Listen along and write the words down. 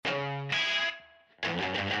Welcome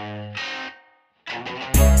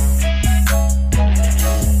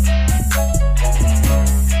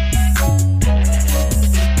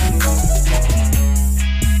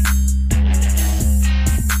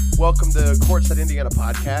to Courtside Indiana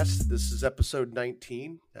podcast. This is episode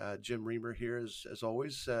 19. Jim Reamer here, as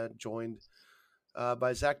always, joined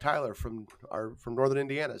by Zach Tyler from Northern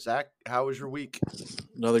Indiana. Zach, how was your week?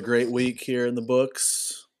 Another great week here in the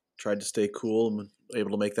books. Tried to stay cool and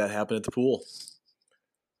able to make that happen at the pool.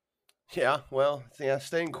 Yeah, well,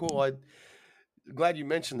 staying cool. I'm glad you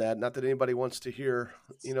mentioned that. Not that anybody wants to hear,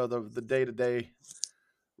 the day-to-day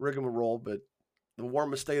rigmarole, but the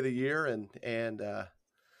warmest day of the year and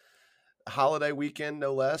holiday weekend,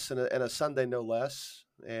 no less, and a Sunday, no less,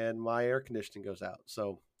 and my air conditioning goes out.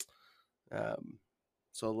 So,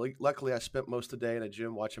 luckily, I spent most of the day in a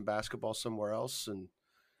gym watching basketball somewhere else, and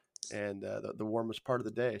the warmest part of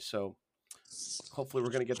the day. So, hopefully, we're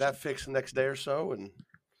going to get that fixed the next day or so,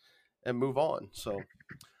 and move on. So,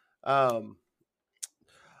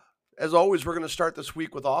 as always, we're going to start this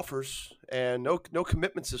week with offers, and no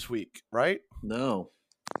commitments this week, right? No.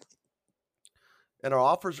 And our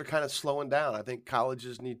offers are kind of slowing down. I think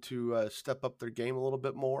colleges need to step up their game a little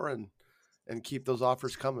bit more and keep those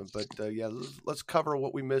offers coming. But let's cover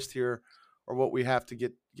what we missed here, or what we have to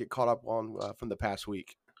get caught up on from the past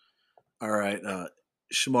week. All right.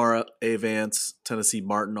 Shamara Avance, Tennessee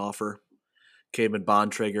Martin offer. Caden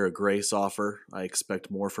Bontrager, a Grace offer. I expect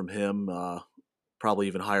more from him. Probably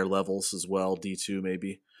even higher levels as well, D2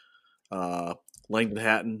 maybe. Langdon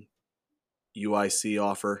Hatton, UIC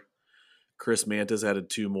offer. Chris Mantas added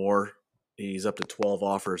 2 more. He's up to 12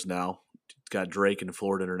 offers now. Got Drake and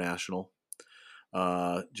Florida International.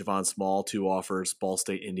 Javon Small, 2 offers. Ball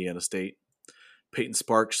State, Indiana State. Peyton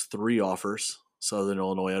Sparks, 3 offers. Southern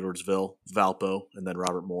Illinois, Edwardsville, Valpo, and then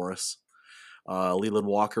Robert Morris. Leland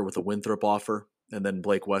Walker with a Winthrop offer. And then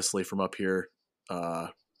Blake Wesley from up here,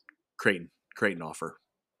 Creighton offer.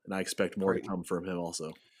 And I expect more to come from him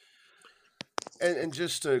also. And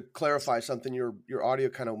just to clarify something, your audio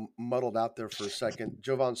kind of muddled out there for a second.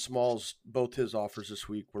 Javon Small's, both his offers this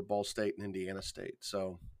week were Ball State and Indiana State.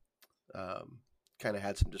 So kind of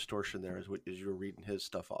had some distortion there as you were reading his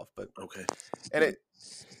stuff off. But okay.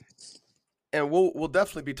 And we'll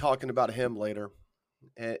definitely be talking about him later.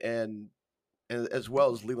 And as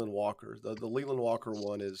well as Leland Walker. The Leland Walker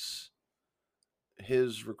one is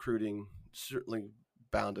his recruiting certainly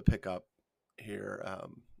bound to pick up here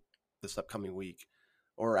this upcoming week,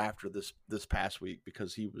 or after this past week,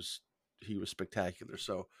 because he was spectacular.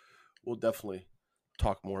 So we'll definitely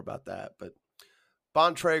talk more about that. But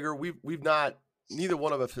Bontrager, we've not, neither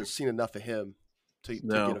one of us has seen enough of him to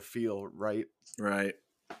get a feel, right? Right.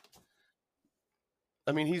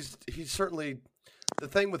 I mean, he's certainly, the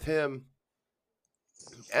thing with him,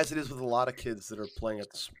 as it is with a lot of kids that are playing at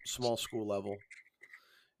the small school level,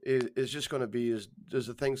 is just going to be is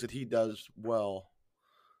the things that he does well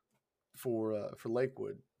for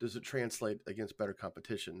Lakewood. Does it translate against better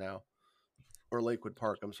competition now, or Lakewood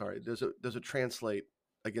Park? I'm sorry. Does it translate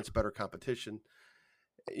against better competition?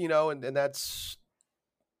 And that's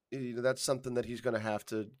something that he's going to have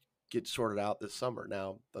to get sorted out this summer.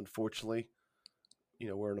 Now, unfortunately,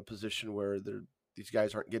 we're in a position where these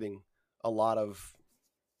guys aren't getting a lot of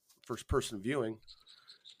first-person viewing.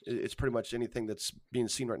 It's pretty much anything that's being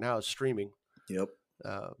seen right now is streaming. Yep.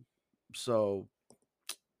 So,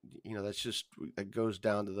 that's just, it goes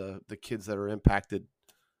down to the kids that are impacted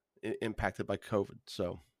by COVID.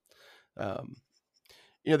 So, the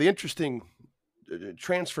interesting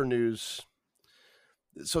transfer news.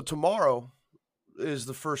 So tomorrow is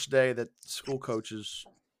the first day that school coaches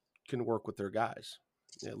can work with their guys,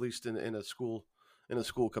 at least in a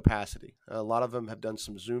school capacity. A lot of them have done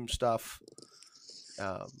some Zoom stuff.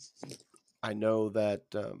 I know that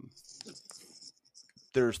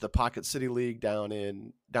there's the Pocket City League down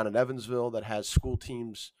in Evansville that has school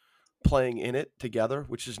teams playing in it together,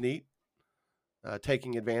 which is neat.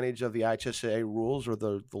 Taking advantage of the IHSAA rules, or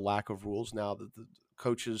the lack of rules now that the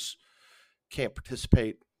coaches can't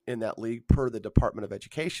participate in that league per the Department of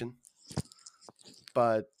Education.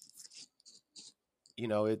 But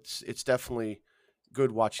it's definitely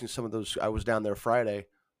good watching some of those. I was down there Friday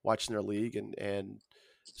watching their league and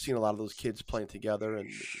seeing a lot of those kids playing together. And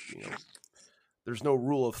there's no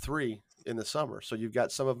rule of 3 in the summer, so you've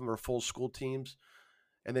got some of them are full school teams,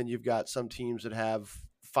 and then you've got some teams that have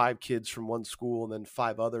 5 kids from one school and then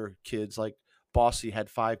 5 other kids. Like Bossy had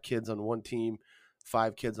 5 kids on one team,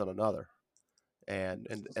 5 kids on another, and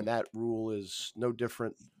that rule is no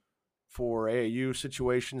different for AAU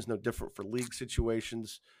situations, no different for league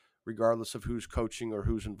situations, regardless of who's coaching or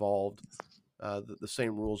who's involved. the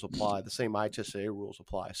same rules apply, the same IHSA rules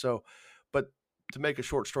apply. So, but to make a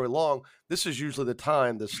short story long, this is usually the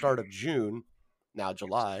time, the start of June, now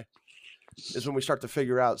July, is when we start to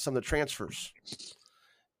figure out some of the transfers.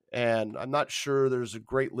 And I'm not sure there's a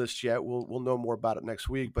great list yet. We'll know more about it next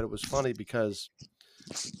week. But it was funny because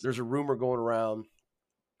there's a rumor going around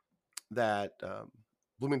that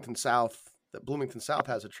Bloomington South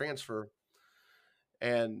has a transfer,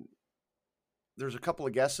 and there's a couple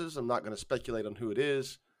of guesses. I'm not going to speculate on who it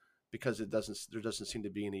is because there doesn't seem to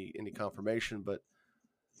be any confirmation. But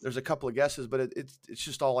there's a couple of guesses, but it's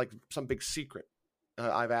just all like some big secret.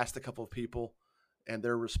 I've asked a couple of people, and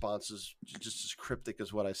their response is just as cryptic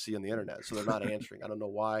as what I see on the internet. So they're not answering. I don't know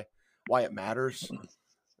why it matters.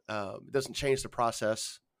 It doesn't change the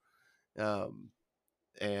process.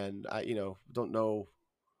 And I, don't know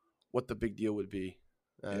what the big deal would be.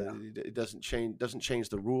 It doesn't change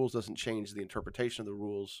the rules, doesn't change the interpretation of the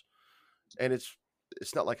rules. And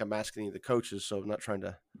it's not like I'm asking any of the coaches, so I'm not trying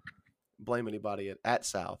to blame anybody at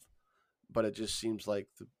South, but it just seems like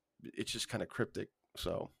it's just kind of cryptic.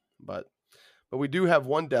 So, but we do have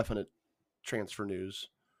one definite transfer news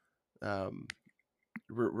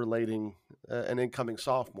relating an incoming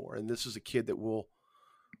sophomore, and this is a kid that we'll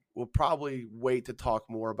probably wait to talk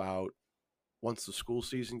more about once the school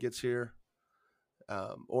season gets here,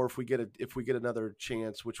 or if we get another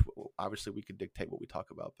chance, which obviously we could dictate what we talk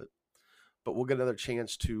about, but we'll get another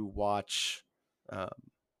chance to watch.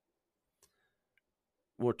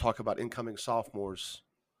 We'll talk about incoming sophomores.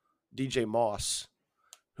 DJ Moss,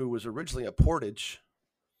 who was originally at Portage,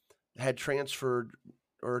 had transferred,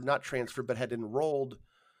 or not transferred, but had enrolled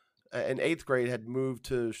in 8th grade, had moved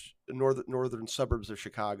to northern suburbs of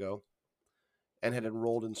Chicago and had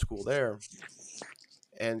enrolled in school there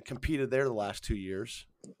and competed there the last 2 years.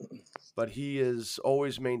 But he has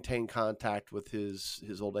always maintained contact with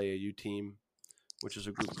his old AAU team, which is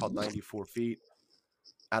a group called 94 Feet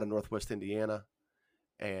out of Northwest Indiana.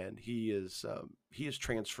 And he is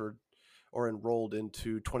transferred or enrolled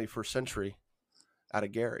into 21st Century out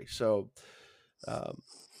of Gary. So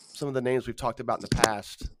some of the names we've talked about in the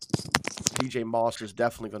past, DJ Moss is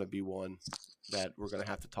definitely going to be one that we're going to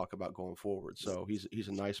have to talk about going forward. So he's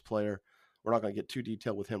a nice player. We're not going to get too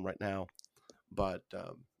detailed with him right now, but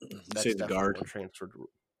that's definitely guard. Transferred.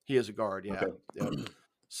 He is a guard, yeah. Okay. Yeah.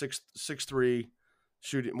 6'3",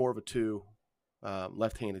 shooting more of a 2,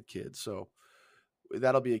 left-handed kid. So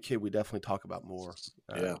that'll be a kid we definitely talk about more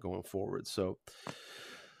going forward. So,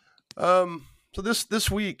 so this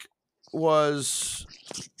week was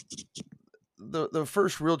the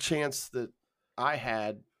first real chance that I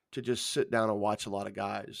had to just sit down and watch a lot of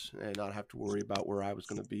guys and not have to worry about where I was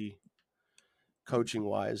going to be coaching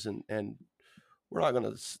wise. And we're not going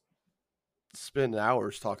to spend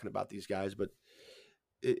hours talking about these guys, but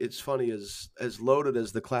it's funny, as loaded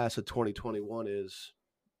as the class of 2021 is,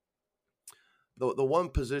 the one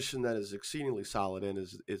position that is exceedingly solid in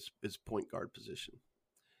is point guard position.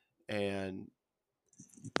 And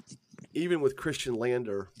even with Christian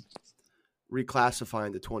Lander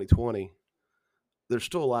reclassifying to 2020, there's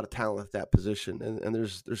still a lot of talent at that position. And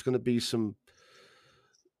there's going to be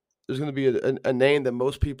a name that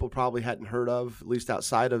most people probably hadn't heard of, at least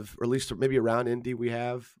outside of, or at least maybe around Indy we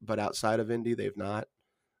have, but outside of Indy, they've not.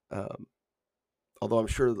 Although I'm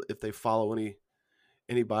sure if they follow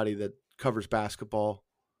anybody that covers basketball,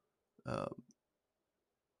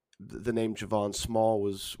 the name Javon Small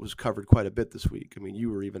was covered quite a bit this week. I mean, you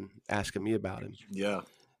were even asking me about him. Yeah.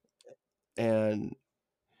 And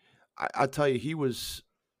I tell you, he was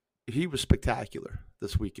spectacular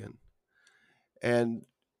this weekend. And,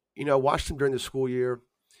 I watched him during the school year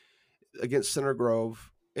against Center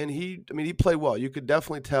Grove, and he played well. You could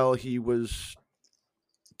definitely tell he was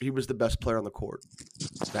the best player on the court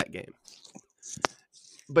that game.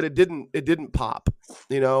 But it didn't pop,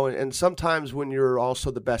 and sometimes when you're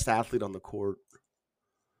also the best athlete on the court,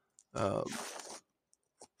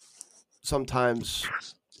 sometimes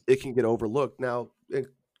it can get overlooked. Now,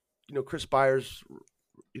 Chris Byers,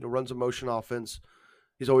 runs a motion offense.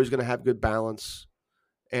 He's always going to have good balance.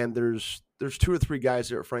 And there's 2 or 3 guys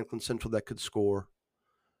there at Franklin Central that could score.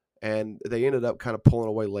 And they ended up kind of pulling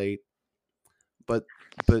away late. But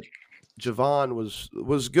Javon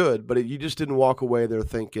was good, but you just didn't walk away there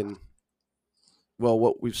thinking, well,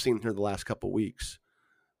 what we've seen here the last couple of weeks,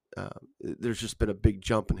 there's just been a big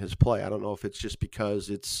jump in his play. I don't know if it's just because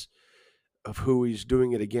it's of who he's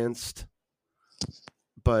doing it against,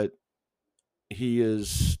 but he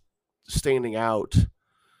is standing out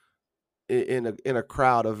in a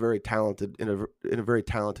crowd of very talented, in a very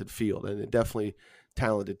talented field, and definitely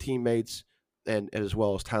talented teammates and as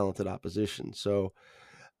well as talented opposition. So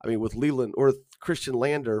I mean, with Leland or Christian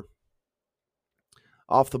Lander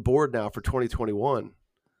off the board now for 2021,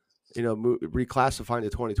 reclassifying to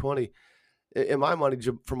 2020. In my money,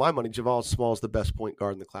 for my money, Javal Small is the best point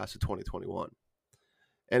guard in the class of 2021.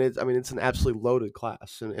 And it's an absolutely loaded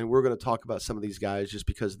class. And we're going to talk about some of these guys just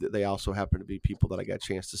because they also happen to be people that I got a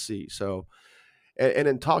chance to see. So, and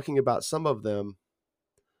in talking about some of them,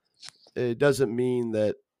 it doesn't mean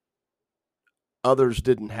that others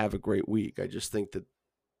didn't have a great week. I just think that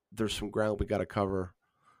there's some ground we got to cover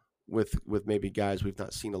with maybe guys we've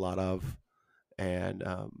not seen a lot of, and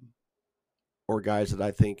or guys that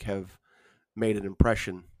I think have made an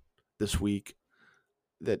impression this week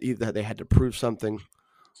that either they had to prove something,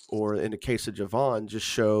 or in the case of Javon, just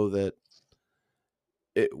show that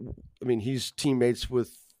he's teammates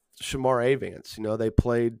with Shamar Avance. They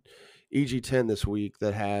played EG10 this week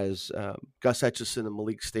that has Gus Etchison and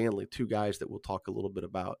Malik Stanley, two guys that we'll talk a little bit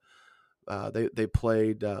about. They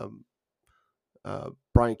played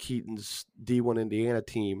Brian Keaton's D1 Indiana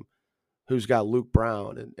team, who's got Luke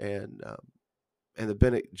Brown and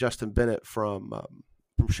the Justin Bennett from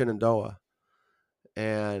Shenandoah,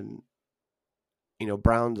 and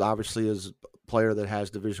Brown's obviously is a player that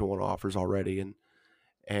has Division I offers already,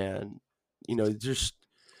 and just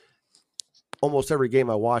almost every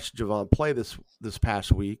game I watched Javon play this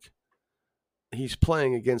past week, he's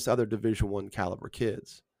playing against other Division I caliber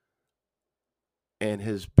kids, and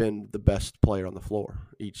has been the best player on the floor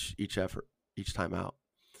each effort, each time out.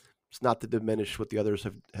 It's not to diminish what the others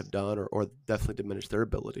have done or definitely diminish their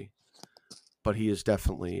ability, but he has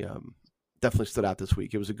definitely stood out this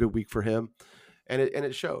week. It was a good week for him, and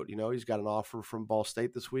it showed. He's got an offer from Ball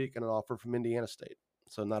State this week and an offer from Indiana State,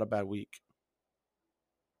 so not a bad week.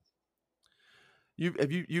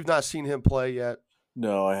 You've not seen him play yet?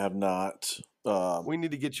 No, I have not. We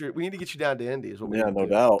need to get you down to Indy. No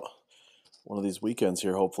doubt. One of these weekends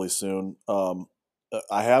here, hopefully soon.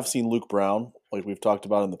 I have seen Luke Brown, like we've talked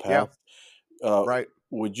about in the past. Yeah. Right.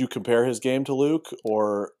 Would you compare his game to Luke,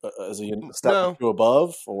 or is he a step or two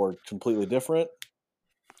above, or completely different?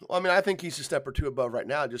 Well, I think he's a step or two above right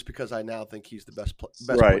now, just because I now think he's the best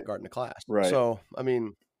point guard in the class. Right. So,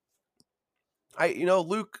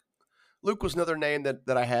 Luke was another name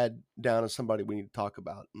that I had down as somebody we need to talk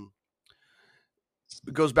about. And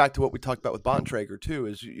it goes back to what we talked about with Bontrager too,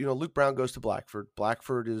 is, Luke Brown goes to Blackford.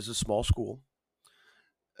 Blackford is a small school.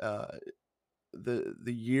 The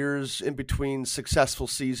years in between successful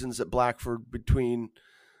seasons at Blackford, between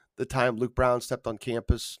the time Luke Brown stepped on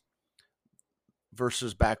campus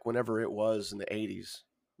versus back whenever it was in the 80s,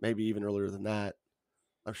 maybe even earlier than that.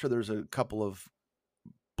 I'm sure there's a couple of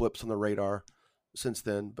blips on the radar since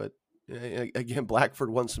then, but again, Blackford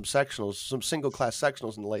won some single class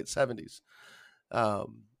sectionals in the late 70s.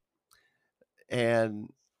 And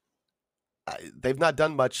they've not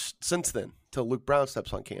done much since then till Luke Brown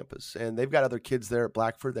steps on campus, and they've got other kids there at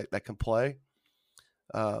Blackford that can play.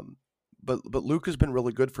 But Luke has been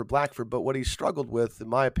really good for Blackford. But what he's struggled with, in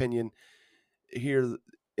my opinion, here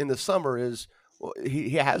in the summer is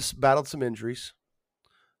he has battled some injuries,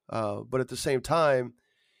 but at the same time,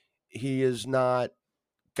 he has not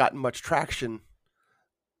gotten much traction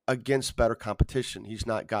against better competition. He's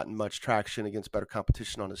not gotten much traction against better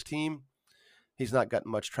competition on his team. He's not gotten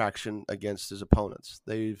much traction against his opponents.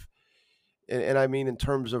 And I mean in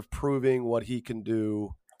terms of proving what he can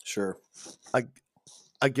do. Sure.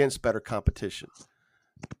 Against better competition.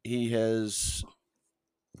 He's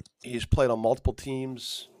played on multiple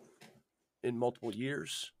teams in multiple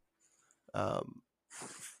years,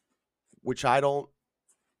 which I don't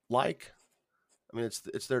like.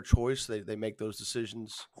 It's their choice. They make those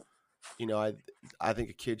decisions. I think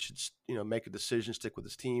a kid should, make a decision, stick with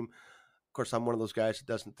his team. Of course, I'm one of those guys that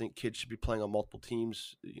doesn't think kids should be playing on multiple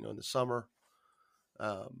teams, in the summer.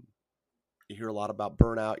 You hear a lot about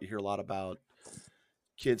burnout. You hear a lot about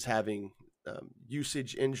kids having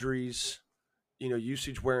usage injuries,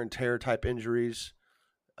 usage wear and tear type injuries,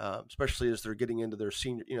 especially as they're getting into their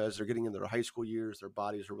senior, as they're getting into their high school years, their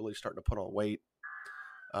bodies are really starting to put on weight.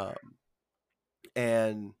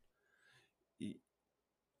 And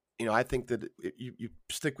I think that you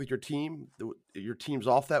stick with your team. Your team's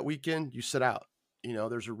off that weekend, you sit out.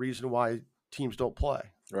 There's a reason why teams don't play.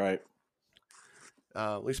 Right.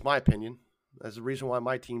 At least my opinion. There's a reason why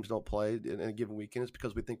my teams don't play in a given weekend. It's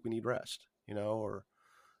because we think we need rest.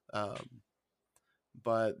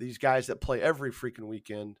 But these guys that play every freaking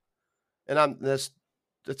weekend, and that's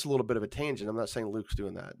a little bit of a tangent. I'm not saying Luke's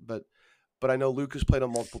doing that, but I know Luke has played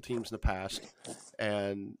on multiple teams in the past,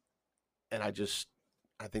 and I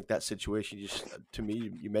think that situation, to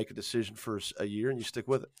me, you make a decision for a year and you stick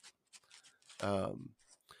with it.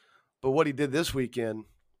 But what he did this weekend,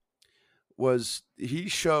 was he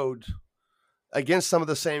showed against some of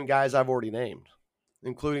the same guys I've already named,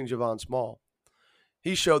 including Javon Small.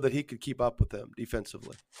 He showed that he could keep up with them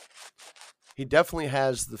defensively. He definitely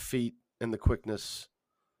has the feet and the quickness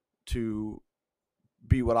to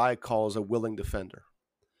be what I call as a willing defender.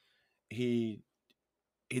 He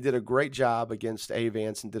did a great job against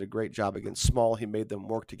Avance and did a great job against Small. He made them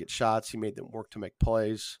work to get shots. He made them work to make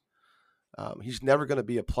plays. He's never going to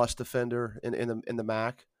be a plus defender in the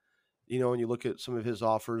MAC. When you look at some of his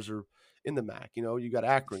offers or in the MAC, you got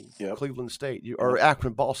Akron, Yep. Cleveland State, or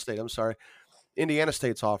Akron, Ball State. I'm sorry. Indiana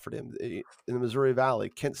State's offered him in the Missouri Valley.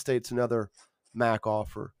 Kent State's another MAC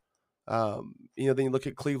offer. Then you look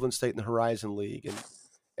at Cleveland State in the Horizon League, and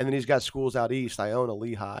then he's got schools out east: Iona,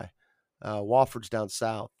 Lehigh, Wofford's down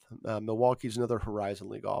south. Milwaukee's another Horizon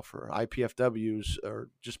League offer. IPFW's or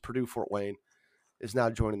just Purdue Fort Wayne is now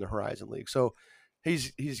joining the Horizon League. So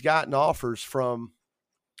he's gotten offers from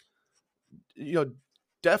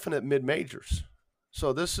definite mid majors.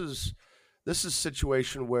 So this is a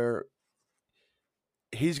situation where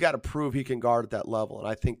he's got to prove he can guard at that level. And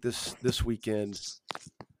I think this weekend,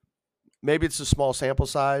 maybe it's a small sample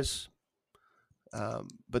size,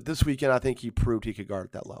 but this weekend I think he proved he could guard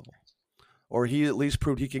at that level. Or he at least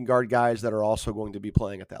proved he can guard guys that are also going to be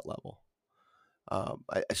playing at that level.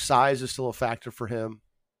 Size is still a factor for him.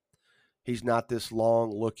 He's not this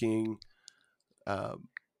long-looking,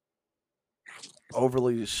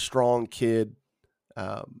 overly strong kid.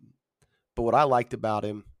 But what I liked about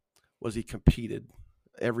him was he competed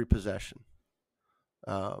every possession.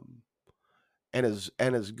 And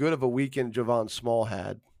as good of a weekend Javon Small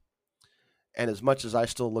had, and as much as I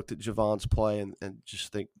still looked at Javon's play and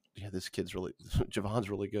just think, yeah, Javon's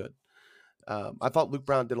really good. I thought Luke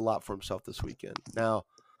Brown did a lot for himself this weekend. Now,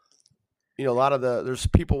 there's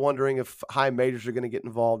people wondering if high majors are going to get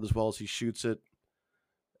involved as well as he shoots it.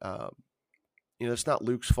 It's not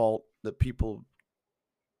Luke's fault that people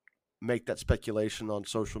make that speculation on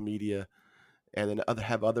social media and then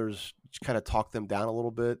have others kind of talk them down a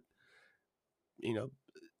little bit.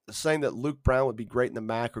 Saying that Luke Brown would be great in the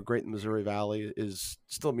MAC or great in the Missouri Valley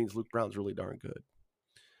still means Luke Brown's really darn good.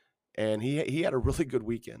 And he had a really good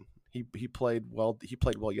weekend. He played well. He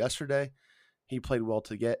played well yesterday. He played well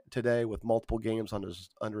today with multiple games under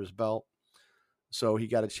his belt. So he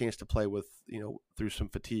got a chance to play with through some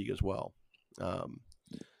fatigue as well,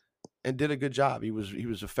 and did a good job. He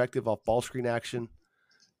was effective off ball screen action,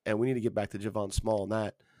 and we need to get back to Javon Small on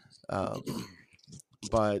that.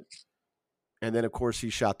 And then of course he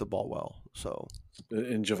shot the ball well. So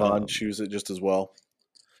and Javon shoots it just as well.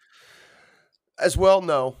 As well,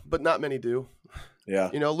 no, but not many do. Yeah.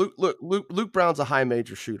 Luke Brown's a high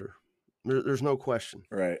major shooter. There's no question.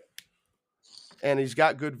 Right. And he's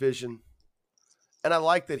got good vision. And I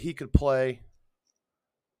like that he could play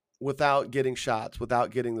without getting shots,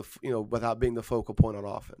 without getting without being the focal point on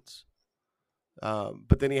offense.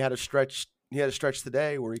 But then he had a stretch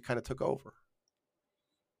today where he kind of took over.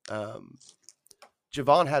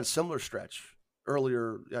 Javon had a similar stretch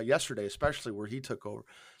earlier yesterday, especially where he took over.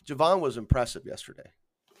 Javon was impressive yesterday,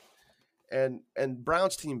 and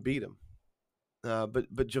Brown's team beat him.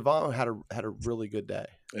 But Javon had a really good day,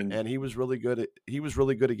 and he was really good. He was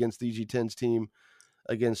really good against the EG10's team,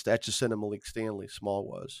 against Etchison and Malik Stanley. Small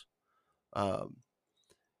was,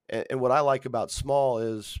 and what I like about Small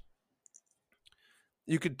is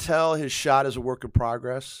you could tell his shot is a work in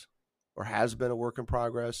progress, or has been a work in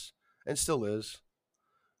progress, and still is.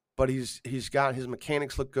 But he's got his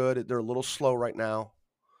mechanics look good. They're a little slow right now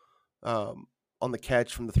on the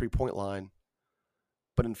catch from the 3-point line.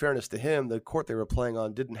 But in fairness to him, the court they were playing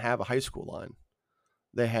on didn't have a high school line.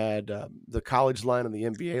 They had the college line and the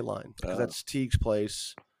NBA line, because that's Teague's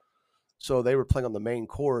place. So they were playing on the main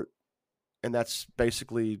court, and that's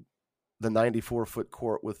basically the 94-foot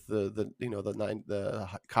court with the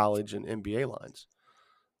college and NBA lines.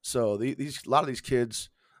 So a lot of these kids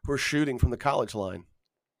were shooting from the college line,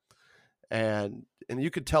 and you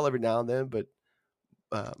could tell every now and then, but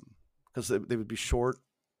because they would be short.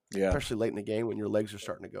 Yeah, especially late in the game when your legs are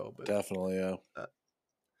starting to go. But definitely, yeah.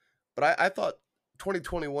 But I thought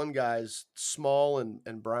 2021 guys, Small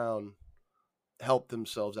and Brown, helped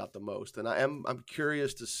themselves out the most, and I'm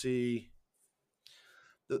curious to see.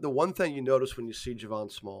 The one thing you notice when you see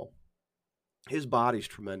Javon Small, his body's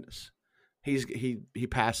tremendous. He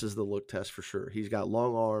passes the look test for sure. He's got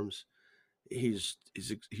long arms. He's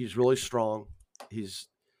really strong.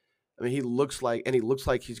 He looks like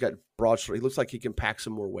he's got broad shoulders. He looks like he can pack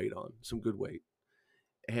some more weight on, some good weight.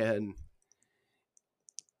 And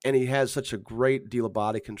he has such a great deal of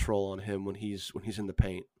body control on him when he's in the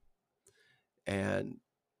paint. And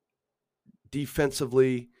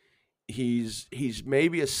defensively, he's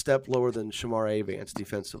maybe a step lower than Shamar Avance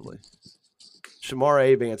defensively. Shamar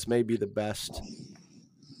Avance may be the best,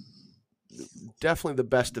 definitely the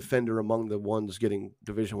best defender among the ones getting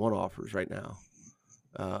Division I offers right now.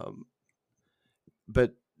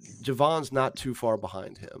 But Javon's not too far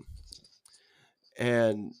behind him.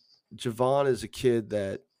 And Javon is a kid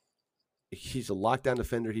that he's a lockdown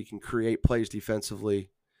defender. He can create plays defensively.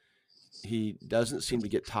 He doesn't seem to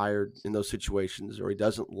get tired in those situations, or he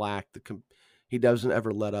doesn't lack he doesn't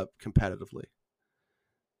ever let up competitively.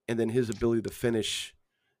 And then his ability to finish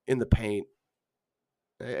in the paint,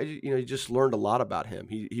 you just learned a lot about him.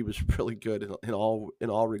 He was really good in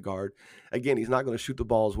all regard. Again, he's not going to shoot the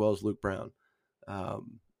ball as well as Luke Brown.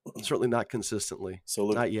 Certainly not consistently. So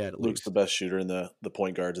not yet. Luke's the best shooter in the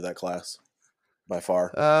point guards of that class by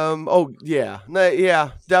far. Yeah,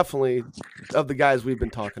 definitely of the guys we've been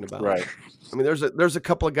talking about. Right. I mean, there's a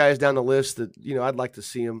couple of guys down the list that I'd like to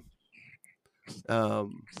see him. I'd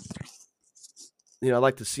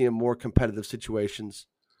like to see him more competitive situations,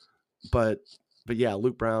 but yeah,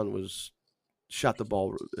 Luke Brown shot the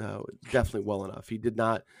ball definitely well enough. He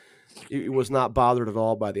was not bothered at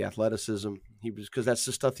all by the athleticism. Because that's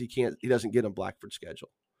the stuff he doesn't get in Blackford's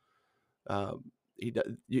schedule.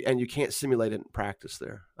 You can't simulate it in practice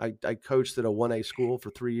there. I coached at a 1A school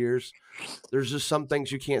for 3 years. There's just some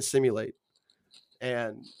things you can't simulate.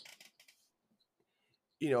 And,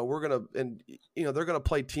 they're going to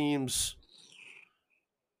play teams,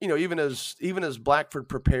 even as Blackford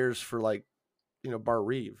prepares for Bar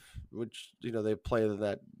Reeve, which, they play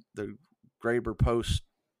the Graber Post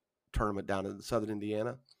tournament down in southern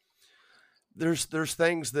Indiana. There's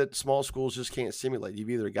things that small schools just can't simulate. You've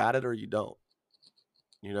either got it or you don't,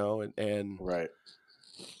 and right.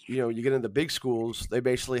 You get into big schools, they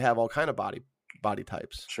basically have all kind of body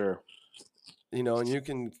types. Sure. And you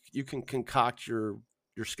can concoct your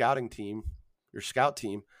scouting team, your scout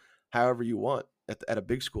team, however you want at a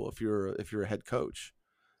big school. If you're a head coach,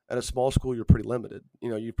 at a small school, you're pretty limited.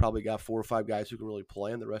 You've probably got 4 or 5 guys who can really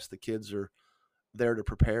play, and the rest of the kids are there to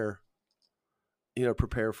prepare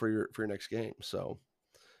for your next game. So,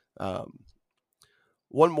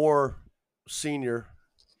 one more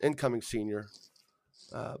incoming senior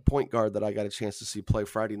point guard that I got a chance to see play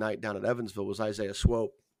Friday night down at Evansville was Isaiah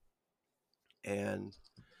Swope. And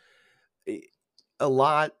a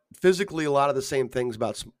lot of the same things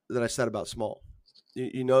that I said about Small.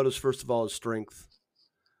 You notice, first of all, his strength.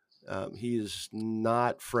 He is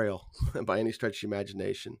not frail by any stretch of the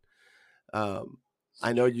imagination.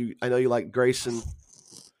 I know you like Grayson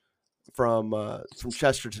from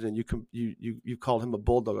Chesterton, and you called him a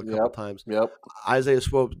bulldog a couple times. Yep. Isaiah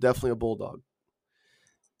Swope, definitely a bulldog.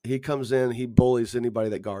 He comes in, he bullies anybody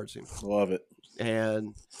that guards him. Love it.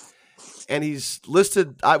 And he's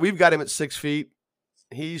listed. We've got him at 6 feet.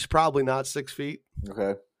 He's probably not 6 feet.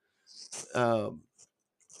 Okay.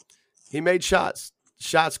 He made shots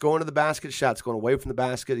going to the basket, shots going away from the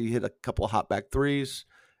basket. He hit a couple of hot back threes.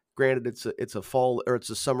 Granted, it's a fall or it's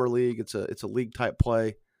a summer league. It's a league type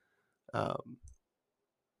play.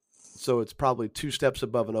 So it's probably 2 steps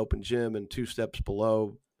above an open gym and 2 steps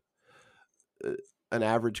below an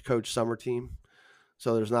average coach summer team.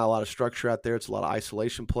 So there's not a lot of structure out there. It's a lot of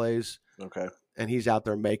isolation plays. Okay. And he's out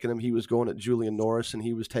there making them. He was going at Julian Norris, and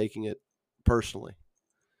he was taking it personally.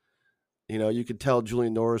 You could tell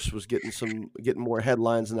Julian Norris was getting more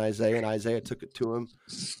headlines than Isaiah, and Isaiah took it to him,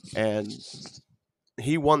 and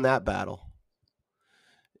he won that battle.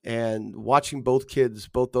 And watching both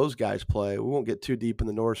those guys play, we won't get too deep in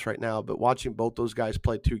the Norris right now, but watching both those guys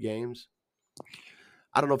play 2 games,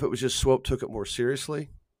 I don't know if it was just Swope took it more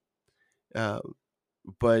seriously,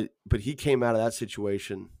 but he came out of that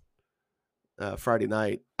situation Friday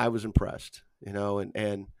night. I was impressed,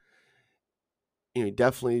 and he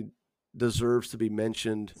definitely deserves to be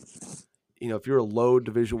mentioned. If you're a low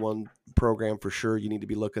Division I program, for sure you need to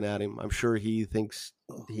be looking at him. I'm sure he thinks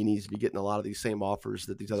he needs to be getting a lot of these same offers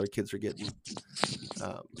that these other kids are getting.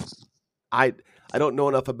 I don't know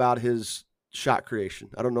enough about his shot creation.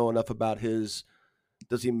 I don't know enough about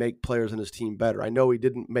does he make players in his team better? I know he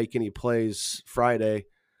didn't make any plays Friday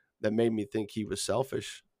that made me think he was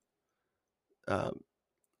selfish.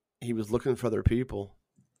 He was looking for other people.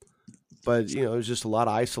 But, it was just a lot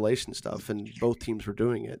of isolation stuff, and both teams were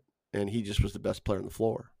doing it, and he just was the best player on the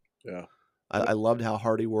floor. Yeah. I loved how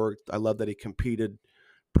hard he worked. I loved that he competed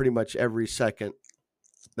pretty much every second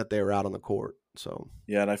that they were out on the court. So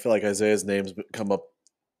yeah, and I feel like Isaiah's name's come up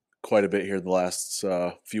quite a bit here the last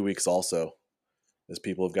few weeks also, as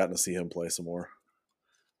people have gotten to see him play some more.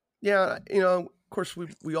 Yeah, of course,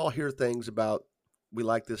 we all hear things about we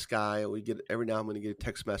like this guy. We get every now and then you get a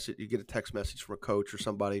text message. You get a text message from a coach or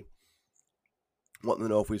somebody. wanting to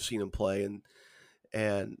know if we've seen him play,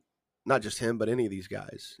 and not just him, but any of these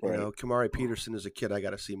guys. Right. You know, Kamari Peterson is a kid I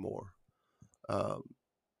got to see more,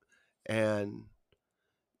 and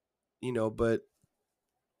you know, but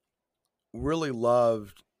really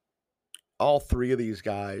loved all three of these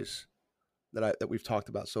guys that we've talked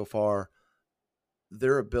about so far.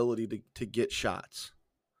 Their ability to get shots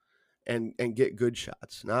and get good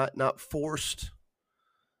shots, not forced.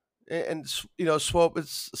 And you know, Swope,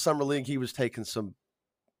 it's summer league. He was taking some,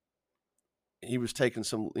 you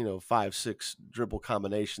know, 5-6 dribble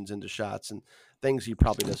combinations into shots and things he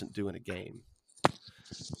probably doesn't do in a game.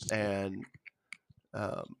 And,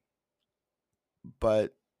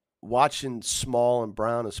 but watching Small and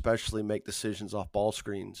Brown especially make decisions off ball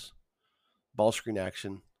screen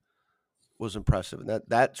action was impressive, and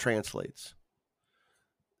that translates.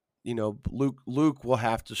 You know, Luke will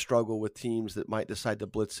have to struggle with teams that might decide to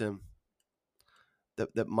blitz him,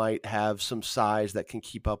 that might have some size that can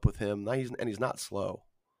keep up with him. He's not slow.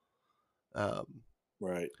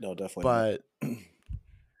 Right. No, definitely.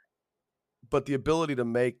 But the ability to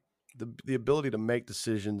make the ability to make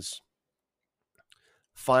decisions,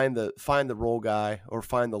 find the roll guy or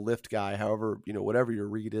find the lift guy, however, you know, whatever your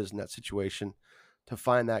read is in that situation, to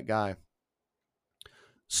find that guy.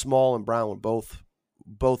 Small and Brown were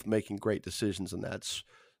both making great decisions in that.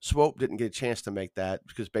 Swope didn't get a chance to make that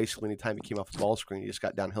because basically anytime he came off the ball screen, he just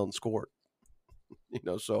got downhill and scored. You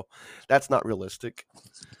know, so that's not realistic.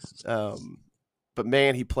 But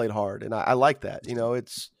man, he played hard, and I like that. You know,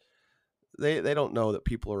 it's they don't know that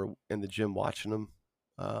people are in the gym watching them.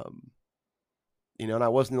 You know, and I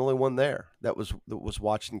wasn't the only one there that was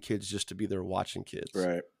watching kids just to be there watching kids.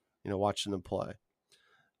 Right. You know, watching them play.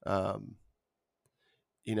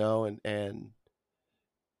 You know, and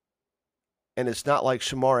it's not like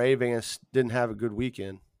Shamar Avance didn't have a good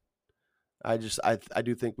weekend. I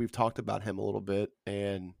do think we've talked about him a little bit,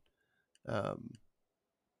 and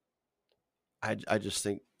I just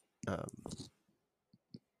think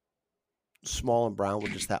Small and Brown were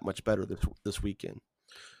just that much better this weekend.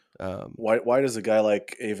 Why does a guy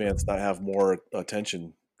like Avance not have more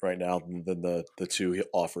attention right now than the two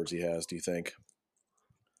offers he has, do you think?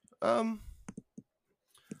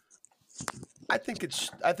 I think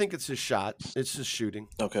it's his shot. It's his shooting.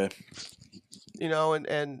 Okay. You know,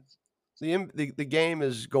 and the game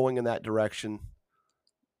is going in that direction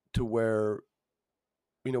to where,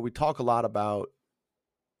 you know, we talk a lot about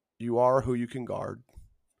you are who you can guard.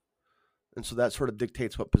 And so that sort of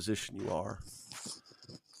dictates what position you are.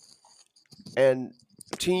 And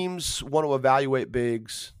teams want to evaluate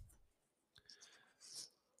bigs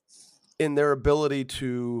in their ability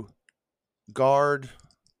to guard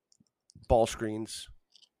ball screens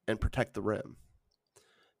and protect the rim.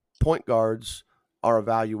 Point guards are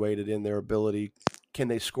evaluated in their ability, can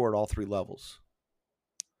they score at all three levels?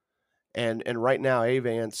 And right now,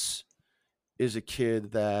 Avance is a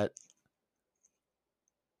kid that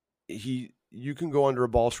you can go under a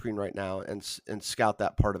ball screen right now and scout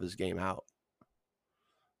that part of his game out.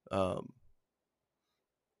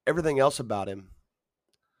 Everything else about him,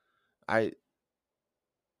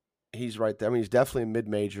 he's right there. I mean, he's definitely a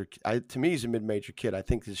mid-major. To me, he's a mid-major kid. I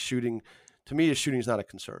think his shooting is not a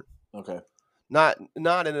concern. Okay. Not in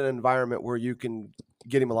an environment where you can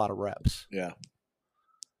get him a lot of reps. Yeah.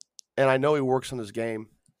 And I know he works on his game,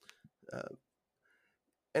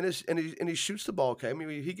 and he shoots the ball okay. I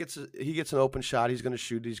mean, he gets an open shot, he's going to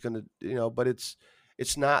shoot. He's going to, you know, but it's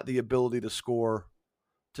not the ability to score,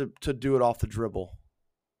 to do it off the dribble,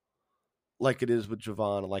 like it is with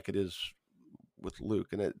Javon and like it is with Luke.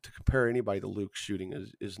 And to compare anybody to Luke's shooting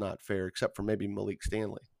is not fair, except for maybe Malik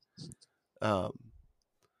Stanley.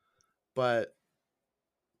 But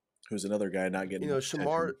who's another guy not getting, you know,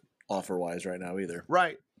 Shamar offer wise right now either.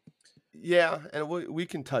 Right. Yeah, and we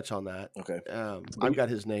can touch on that. Okay. I've got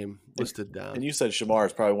his name listed down. And you said Shamar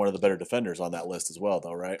is probably one of the better defenders on that list as well,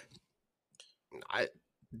 though, right?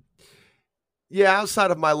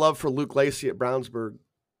 Outside of my love for Luke Lacey at Brownsburg,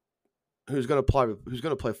 who's going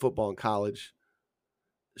to play football in college,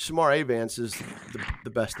 Shamar Avance is the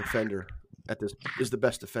best defender is the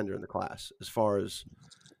best defender in the class as far as,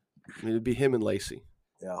 I mean, it'd be him and Lacey.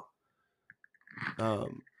 Yeah.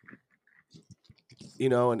 You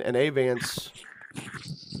know, and Avance,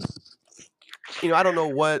 you know, I don't know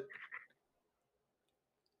what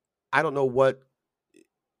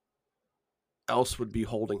else would be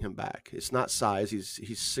holding him back. It's not size. He's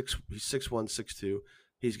 6'1", 6'2".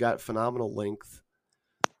 He's got phenomenal length.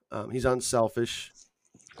 He's unselfish.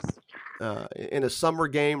 In a summer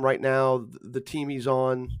game right now, the team he's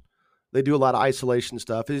on, they do a lot of isolation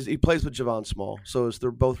stuff. He plays with Javon Small, so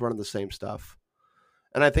they're both running the same stuff.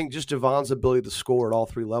 And I think just Javon's ability to score at all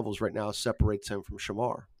three levels right now separates him from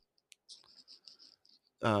Shamar.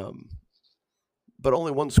 But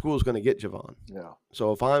only one school is going to get Javon. Yeah.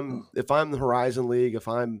 So if I'm the Horizon League, if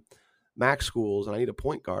I'm Max Schools and I need a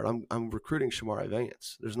point guard, I'm recruiting Shamar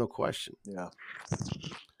Vance. There's no question. Yeah.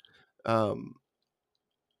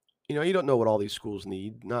 You don't know what all these schools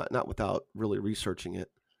need, not without really researching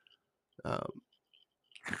it.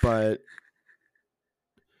 But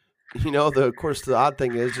of course, the odd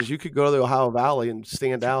thing is you could go to the Ohio Valley and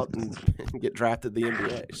stand out and get drafted to the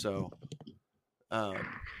NBA. So,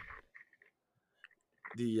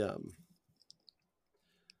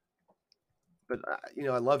 but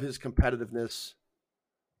I love his competitiveness.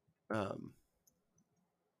 Hold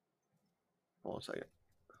on a second.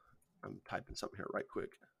 I'm typing something here right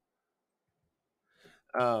quick.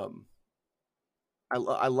 I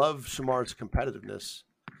love Shamar's competitiveness,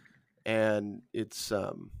 and it's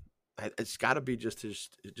got to be just his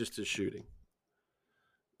shooting.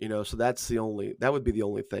 So that would be the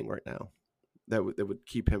only thing right now that would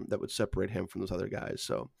keep him, that would separate him from those other guys.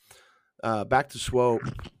 So back to Swope.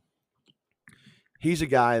 He's a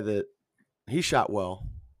guy that he shot well,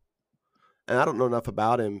 and I don't know enough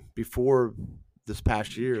about him before this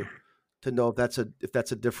past year to know if that's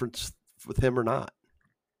a difference with him or not.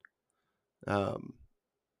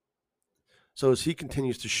 So as he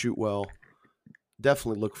continues to shoot well,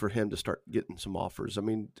 definitely look for him to start getting some offers. I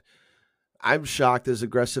mean, I'm shocked as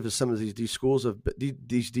aggressive as some of these these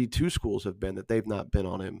D2 schools have been that they've not been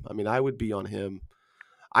on him. I mean, I would be on him.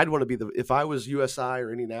 I'd want to be if I was USI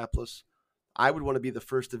or Indianapolis, I would want to be the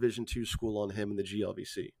first Division II school on him in the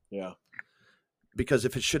GLVC. Yeah. Because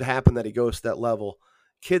if it should happen that he goes to that level,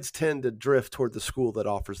 kids tend to drift toward the school that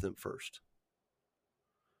offers them first.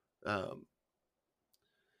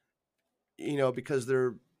 Because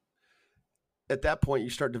they're at that point, you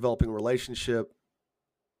start developing a relationship,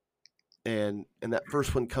 and that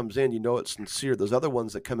first one comes in, it's sincere. Those other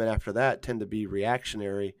ones that come in after that tend to be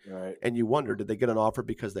reactionary, right? And you wonder, did they get an offer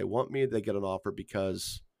because they want me? Did they get an offer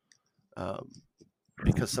because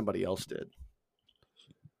somebody else did?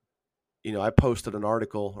 I posted an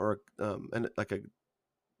article or like a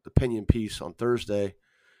opinion piece on Thursday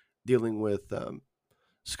dealing with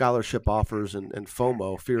scholarship offers and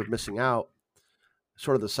FOMO, fear of missing out,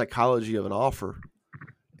 sort of the psychology of an offer,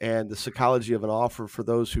 and the psychology of an offer for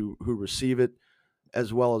those who receive it,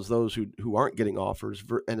 as well as those who aren't getting offers,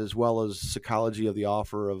 and as well as psychology of the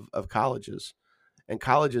offer of colleges. And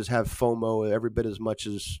colleges have FOMO every bit as much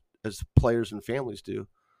as players and families do.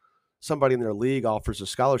 Somebody in their league offers a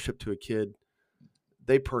scholarship to a kid,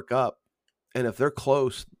 they perk up, and if they're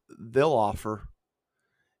close, they'll offer,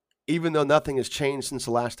 even though nothing has changed since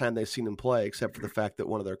the last time they've seen him play, except for the fact that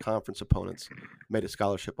one of their conference opponents made a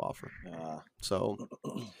scholarship offer. So,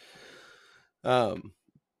 now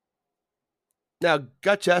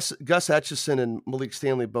Gus Etchison and Malik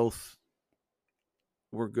Stanley both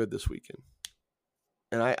were good this weekend.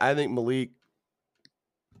 And I think Malik,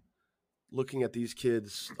 looking at these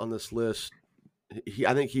kids on this list,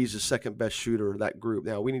 I think he's the second best shooter of that group.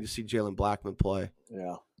 Now we need to see Jalen Blackman play.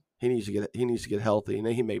 Yeah. He needs to get healthy, and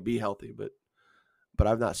he may be healthy, but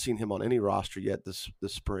I've not seen him on any roster yet this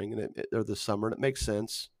spring or this summer, and it makes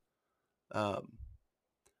sense that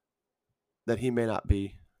he may not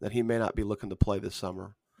be looking to play this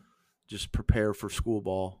summer. Just prepare for school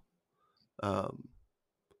ball.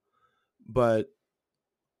 But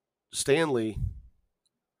Stanley,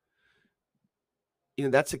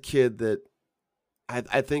 that's a kid that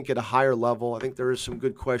I think at a higher level, I think there is some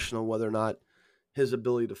good question on whether or not his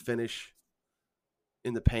ability to finish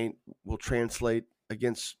in the paint will translate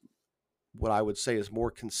against what I would say is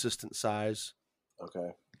more consistent size. Okay.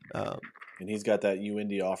 And he's got that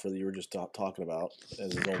UIndy offer that you were just talking about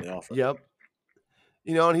as his only offer. Yep.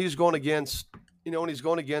 And he's going against, when he's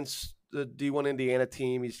going against the D1 Indiana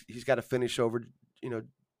team, he's got to finish over,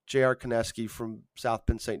 J.R. Koneski from South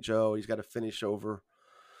Bend St. Joe. He's got to finish over.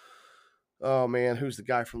 Oh man, who's the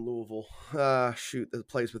guy from Louisville? That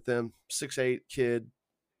plays with them. 6'8" kid.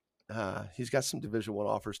 He's got some Division I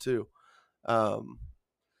offers too. I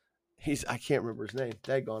can't remember his name.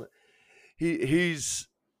 Daggone it.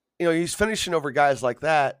 He's finishing over guys like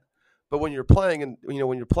that. But when you're playing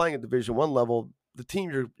at Division I level, the team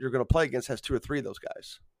you're going to play against has two or three of those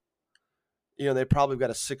guys. They probably got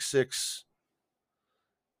a 6'6",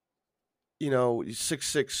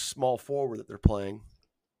 6'6" small forward that they're playing.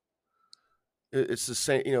 It's the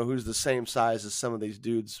same, who's the same size as some of these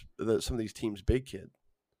dudes, some of these teams' big kid.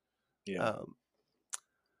 Yeah.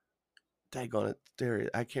 Daggone it,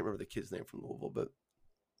 Darius. I can't remember the kid's name from Louisville,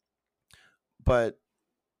 but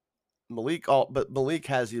Malik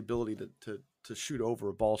has the ability to to shoot over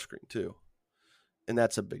a ball screen too, and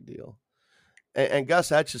that's a big deal. And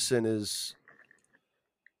Gus Etchison is,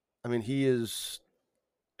 I mean, he's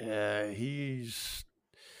if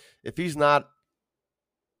he's not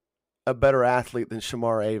a better athlete than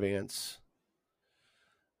Shamar Avance,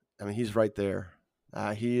 I mean, he's right there.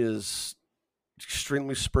 He is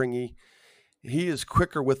extremely springy. He is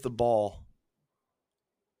quicker with the ball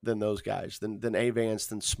than those guys, than Avance,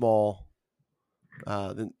 than Small,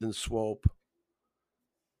 than Swope.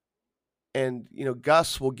 And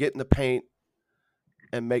Gus will get in the paint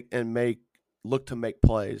and look to make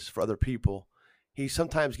plays for other people. He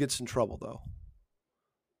sometimes gets in trouble though,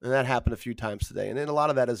 and that happened a few times today. And then a lot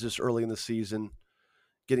of that is just early in the season,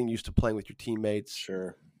 getting used to playing with your teammates.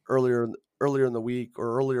 Sure. Earlier in the week,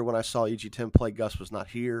 or earlier when I saw EG Tim play, Gus was not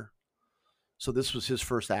here, so this was his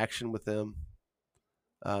first action with them.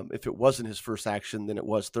 If it wasn't his first action, then it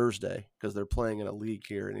was Thursday because they're playing in a league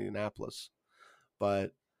here in Indianapolis.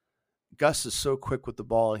 But Gus is so quick with the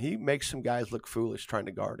ball, and he makes some guys look foolish trying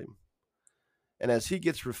to guard him. And as he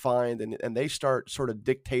gets refined and they start sort of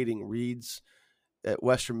dictating reads at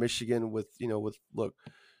Western Michigan with look,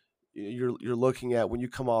 you're looking at, when you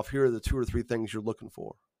come off, here are the 2 or 3 things you're looking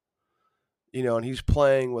for. And he's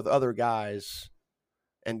playing with other guys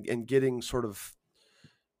and getting sort of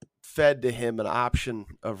fed to him an option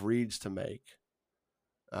of reads to make.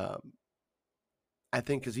 I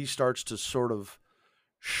think as he starts to sort of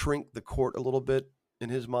shrink the court a little bit in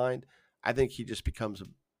his mind, I think he just becomes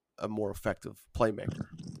a more effective playmaker.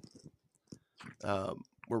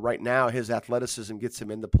 Where right now his athleticism gets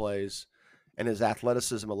him into plays, and his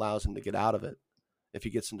athleticism allows him to get out of it if he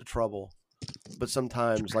gets into trouble. But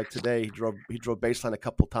sometimes, like today, he drove baseline a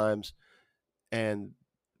couple times, and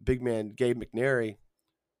big man Gabe McNary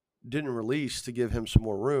didn't release to give him some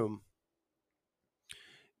more room.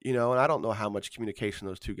 And I don't know how much communication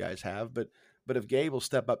those two guys have, but if Gabe will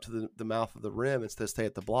step up to the mouth of the rim instead of stay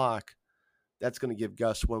at the block, that's going to give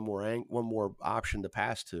Gus one more option to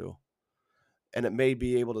pass to. And it may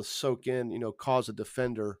be able to soak in, cause a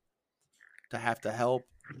defender to have to help,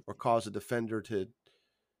 or cause a defender to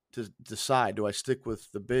decide, do I stick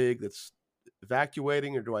with the big that's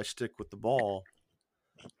evacuating, or do I stick with the ball?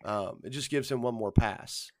 It just gives him one more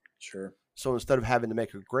pass. Sure. So instead of having to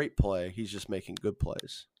make a great play, he's just making good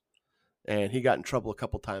plays. And he got in trouble a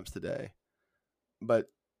couple times today. But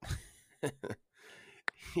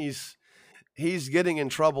he's getting in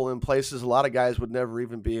trouble in places a lot of guys would never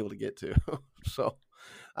even be able to get to. So,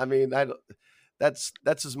 I mean, that's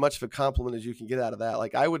as much of a compliment as you can get out of that.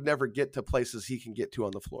 Like, I would never get to places he can get to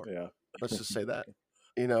on the floor. Yeah. Let's just say that.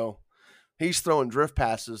 He's throwing drift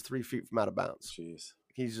passes 3 feet from out of bounds. Jeez.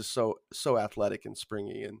 He's just so athletic and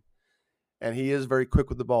springy, and he is very quick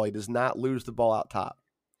with the ball. He does not lose the ball out top.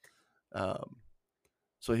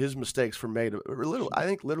 So his mistakes were made I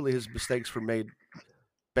think literally his mistakes were made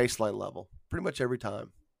baseline level pretty much every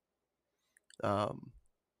time.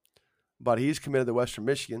 But he's committed to Western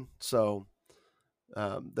Michigan, so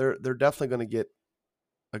they're definitely going to get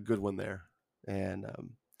a good one there. And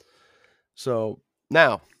so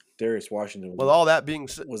now, Darius Washington. With all that being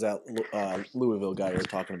said, was that Louisville guy you're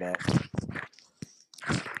talking about?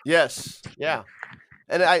 Yes, yeah.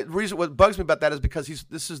 And reason what bugs me about that is because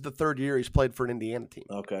this is the 3rd year he's played for an Indiana team.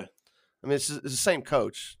 Okay. I mean, it's the same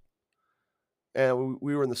coach, and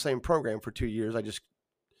we were in the same program for 2 years.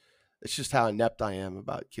 It's just how inept I am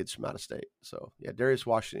about kids from out of state. So yeah, Darius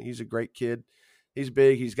Washington, he's a great kid. He's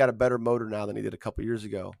big. He's got a better motor now than he did a couple years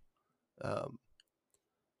ago.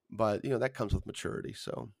 But that comes with maturity.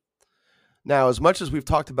 So now, as much as we've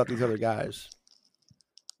talked about these other guys,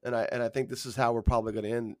 and I think this is how we're probably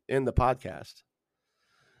going to end the podcast.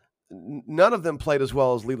 None of them played as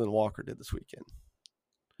well as Leland Walker did this weekend.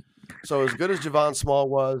 So as good as Javon Small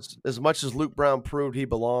was, as much as Luke Brown proved he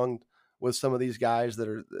belonged with some of these guys that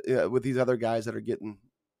are with these other guys that are getting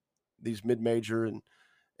these mid-major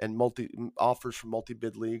and multi offers from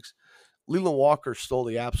multi-bid leagues, Leland Walker stole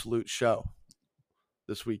the absolute show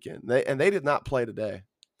this weekend. They did not play today.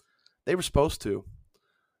 They were supposed to.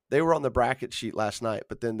 They were on the bracket sheet last night,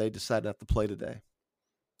 but then they decided not to play today.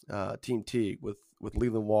 Team Teague with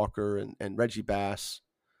Leland Walker and Reggie Bass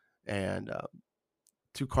and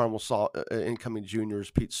 2 Carmel incoming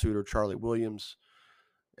juniors, Pete Suter, Charlie Williams,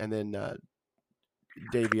 and then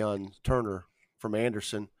Davion Turner from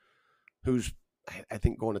Anderson, who's, I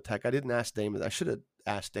think, going to Tech. I didn't ask Damon. I should have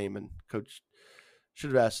asked Damon. Coach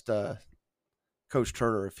should have asked Coach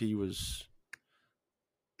Turner if he was,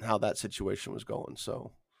 how that situation was going.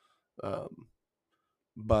 So,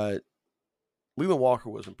 but Leland Walker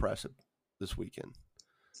was impressive this weekend.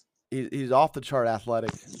 He's off the chart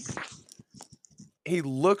athletic. he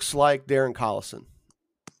looks like Darren Collison.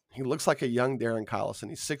 He looks like a young Darren Collison.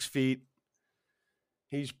 He's 6 feet.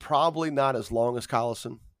 He's probably not as long as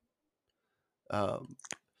Collison. Um,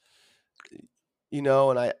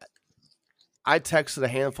 and I texted a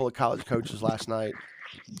handful of college coaches last night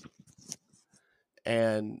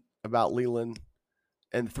and about Leland,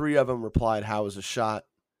 and 3 of them replied, "How was his shot?"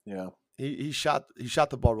 Yeah, he shot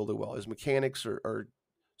the ball really well. His mechanics are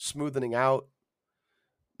smoothing out.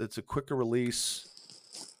 It's a quicker release.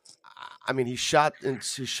 I mean, he shot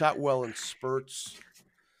well in spurts.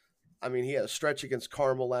 I mean, he had a stretch against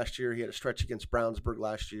Carmel last year. He had a stretch against Brownsburg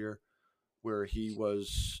last year where he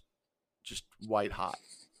was just white hot.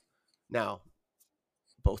 Now,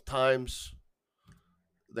 both times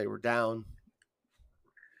they were down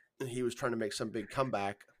and he was trying to make some big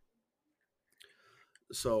comeback.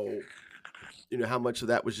 So, how much of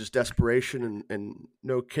that was just desperation and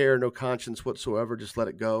no care, no conscience whatsoever, just let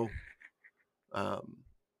it go.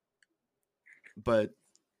 But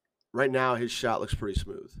right now his shot looks pretty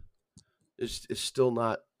smooth. It's still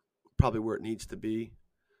not probably where it needs to be,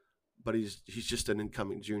 but he's just an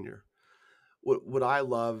incoming junior. What I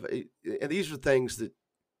love, and these are things that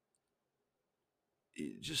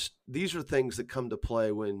come to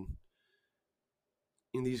play when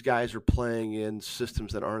these guys are playing in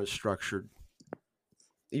systems that aren't as structured.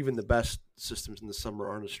 Even the best systems in the summer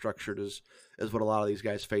aren't as structured as what a lot of these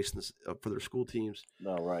guys face for their school teams.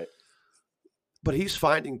 No, right. But he's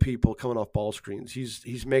finding people coming off ball screens.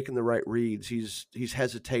 He's making the right reads. He's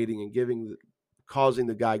hesitating and causing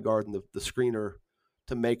the guy guarding the screener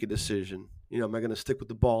to make a decision. Am I going to stick with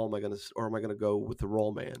the ball? Am I going to go with the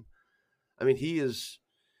roll man? I mean, he's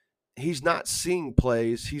not seeing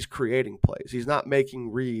plays. He's creating plays. He's not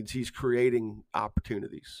making reads. He's creating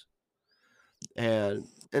opportunities. And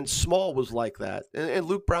Small was like that, and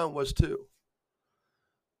Luke Brown was too.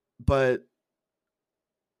 But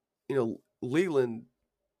Leland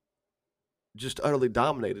just utterly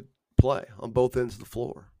dominated play on both ends of the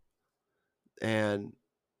floor, and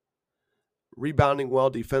rebounding well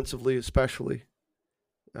defensively, especially.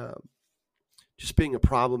 Just being a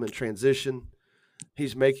problem in transition.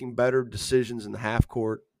 He's making better decisions in the half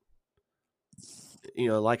court.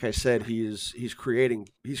 Like I said, he's creating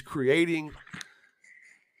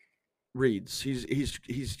reads.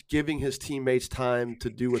 He's giving his teammates time to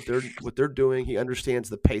do what they're doing. He understands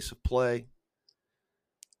the pace of play,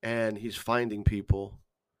 and he's finding people.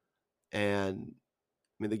 And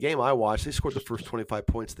I mean, the game I watched, they scored the first 25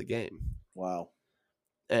 points of the game. Wow.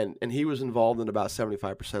 And he was involved in about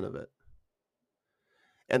 75% of it.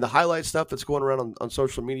 And the highlight stuff that's going around on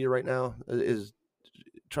social media right now is,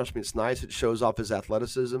 trust me, it's nice. It shows off his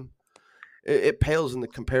athleticism. It pales in the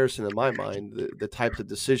comparison, in my mind, the types of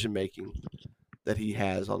decision making that he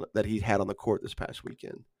had on the court this past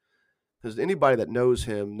weekend. Because anybody that knows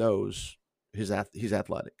him knows he's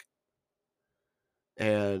athletic,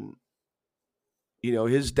 and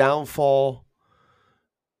his downfall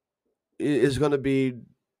is going to be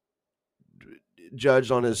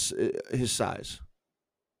judged on his size.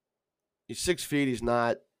 He's 6 feet. He's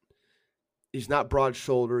not broad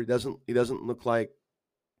shouldered. He doesn't look like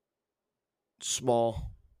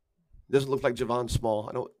Small. He doesn't look like Javon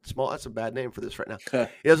Small. Small. That's a bad name for this right now.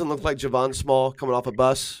 He doesn't look like Javon Small coming off a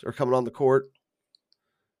bus or coming on the court.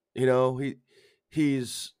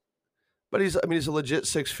 He's a legit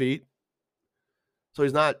 6 feet. So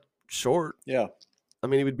he's not short. Yeah. I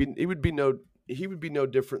mean, he would be no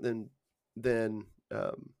different than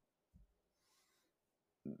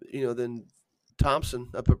Thompson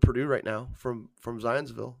up at Purdue right now from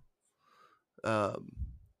Zionsville.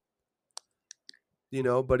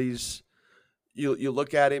 But you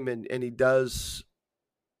look at him and he does.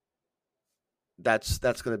 That's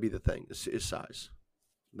going to be the thing. His size.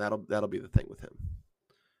 That'll be the thing with him.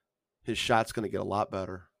 His shot's going to get a lot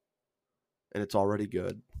better, and it's already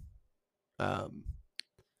good.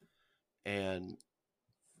 And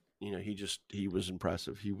he was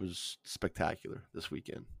impressive. He was spectacular this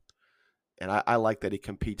weekend, and I like that he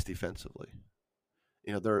competes defensively.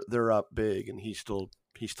 They're up big, and he's still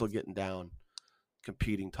getting down,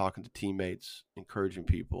 competing, talking to teammates, encouraging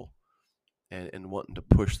people, and wanting to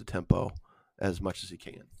push the tempo as much as he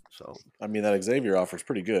can. So I mean, that Xavier offer is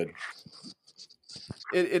pretty good.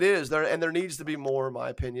 It is there, and there needs to be more, in my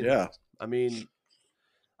opinion. Yeah. I mean,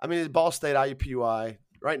 Ball State, IUPUI.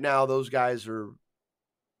 Right now, those guys are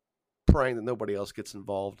praying that nobody else gets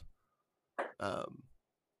involved. The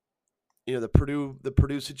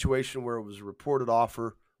Purdue situation where it was a reported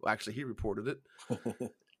offer. Well, actually, he reported it,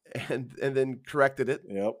 and then corrected it.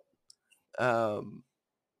 Yep. And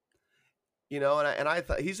I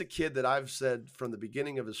thought he's a kid that I've said from the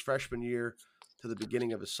beginning of his freshman year to the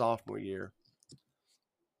beginning of his sophomore year,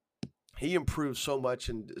 he improved so much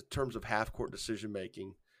in terms of half court decision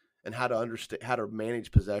making and how to understand how to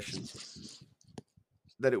manage possessions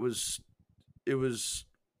that it was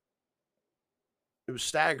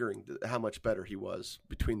staggering how much better he was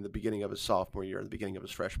between the beginning of his sophomore year and the beginning of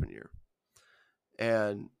his freshman year.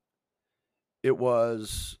 And it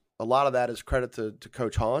was a lot of that is credit to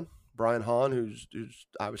Coach Hahn, Brian Hahn, who's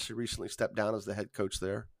obviously recently stepped down as the head coach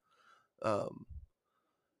there.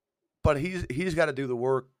 But he's got to do the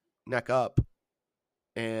work neck up,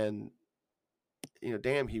 and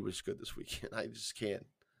damn, he was good this weekend. I just can't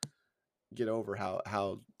get over how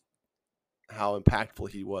impactful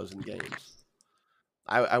he was in games.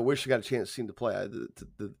 I wish I got a chance to see him to play.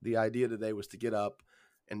 The idea today was to get up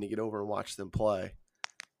and to get over and watch them play,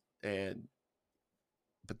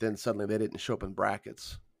 but then suddenly they didn't show up in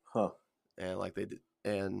brackets, and like they did,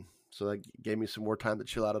 and so that gave me some more time to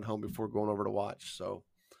chill out at home before going over to watch. So,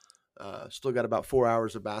 still got about 4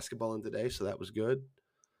 hours of basketball in today, so that was good.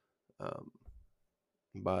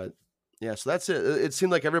 But yeah, so that's it. It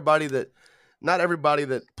seemed like not everybody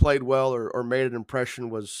that played well or made an impression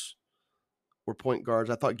were point guards.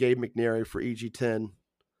 I thought Gabe McNary for EG10,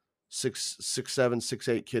 6'7",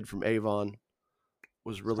 6'8" kid from Avon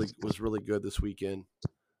was really good this weekend.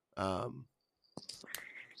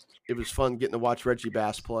 It was fun getting to watch Reggie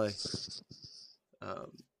Bass play.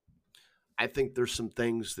 I think there's some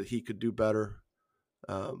things that he could do better,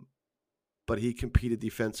 but he competed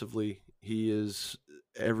defensively. He's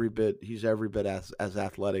every bit as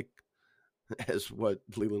athletic as what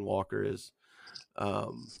Leland Walker is.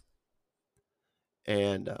 How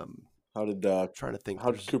did trying to think?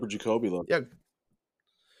 How did Cooper Jacoby look? Yeah,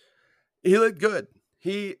 he looked good.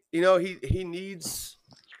 He needs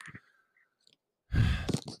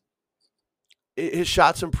his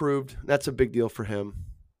shots improved. That's a big deal for him.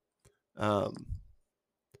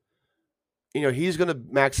 He's going to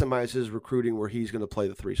maximize his recruiting where he's going to play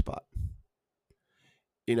the 3 spot.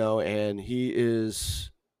 And he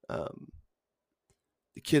is the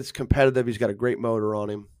kid's competitive. He's got a great motor on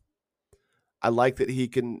him. I like that he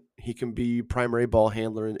can be primary ball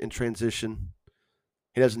handler in transition.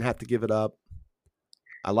 He doesn't have to give it up.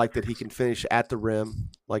 I like that he can finish at the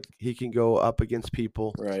rim. Like he can go up against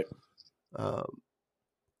people. Right.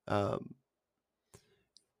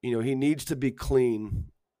 He needs to be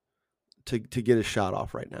clean to get his shot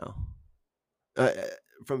off right now.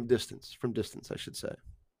 From distance, I should say.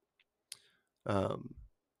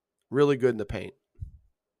 Really good in the paint.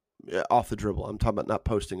 Off the dribble. I'm talking about not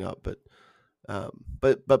posting up, but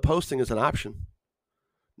posting is an option.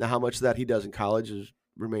 Now, how much of that he does in college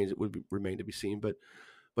would remain to be seen. But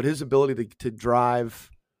his ability to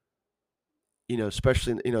drive,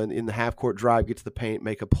 especially in the half court drive, get to the paint,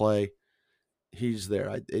 make a play, he's there.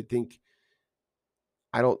 I think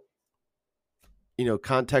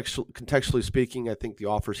contextually speaking, I think the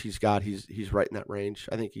offers he's got, he's right in that range.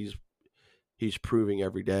 I think he's proving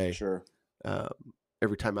every day, sure,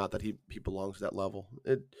 every time out that he belongs to that level.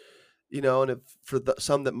 And if for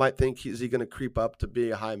some that might think is he going to creep up to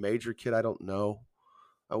be a high major kid, I don't know.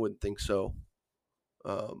 I wouldn't think so.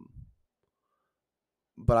 But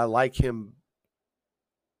I like him.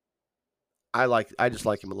 I just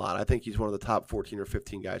like him a lot. I think he's one of the top 14 or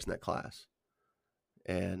 15 guys in that class.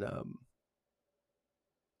 And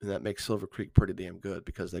that makes Silver Creek pretty damn good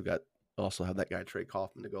because they've also have that guy Trey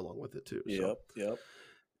Kaufman to go along with it too. Yep.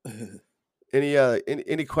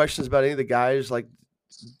 Any questions about any of the guys? Like,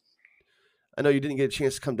 I know you didn't get a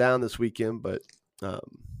chance to come down this weekend, but and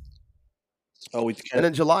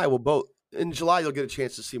in July you'll get a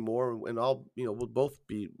chance to see more, and we'll both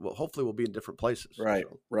be hopefully we'll be in different places. Right,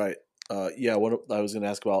 so. Right. What I was going to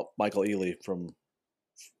ask about Michael Ealy from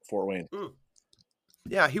Fort Wayne.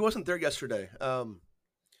 Yeah, he wasn't there yesterday. He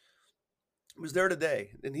was there today,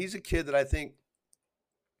 and he's a kid that I think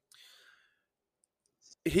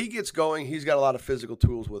he gets going. He's got a lot of physical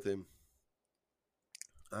tools with him.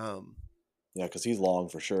 Yeah, because he's long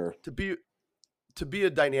for sure. To be a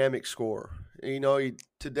dynamic scorer.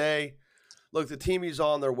 Today, look, the team he's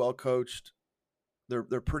on, they're well coached. They're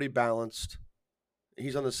pretty balanced.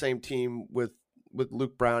 He's on the same team with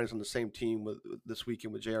Luke Brown. He's on the same team this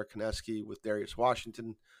weekend with J.R. Koneski, with Darius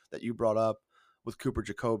Washington that you brought up, with Cooper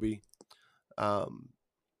Jacoby.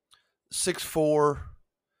 6'4",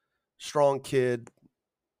 strong kid.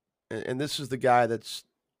 And this is the guy that's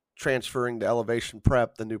transferring to Elevation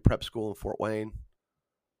Prep, the new prep school in Fort Wayne.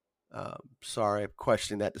 Sorry, I'm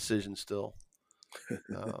questioning that decision still.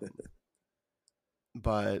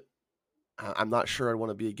 But I'm not sure I'd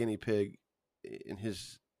want to be a guinea pig in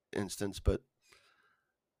his instance. But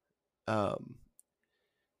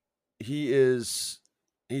he is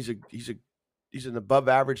he's an above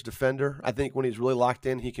average defender. I think when he's really locked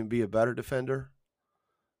in, he can be a better defender.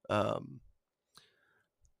 Um,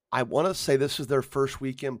 I want to say this is their first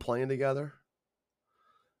weekend playing together.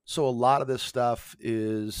 So a lot of this stuff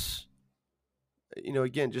is,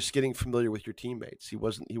 again, just getting familiar with your teammates. He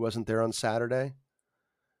wasn't there on Saturday,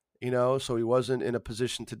 so he wasn't in a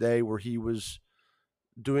position today where he was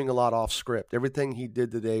doing a lot off script. Everything he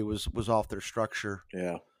did today was off their structure.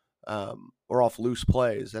 Yeah. Or off loose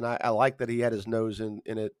plays. And I like that he had his nose in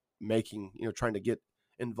it, trying to get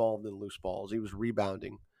involved in loose balls. He was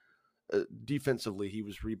rebounding. Defensively, he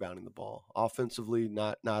was rebounding the ball. Offensively,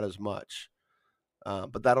 not as much.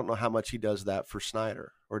 But I don't know how much he does that for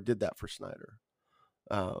Snyder or did that for Snyder.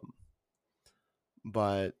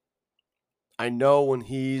 But I know when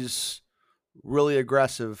he's really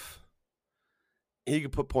aggressive, he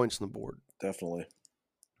can put points on the board. Definitely.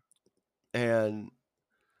 And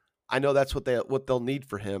I know that's what they'll need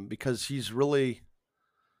for him, because he's the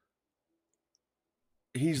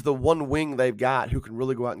one wing they've got who can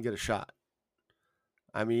really go out and get a shot.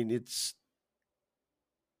 I mean,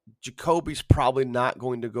 Jacoby's probably not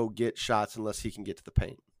going to go get shots unless he can get to the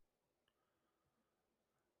paint.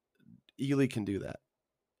 Ely can do that.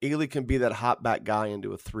 Ely can be that hot back guy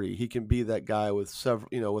into a three. He can be that guy with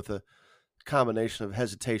several, with a combination of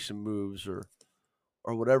hesitation moves or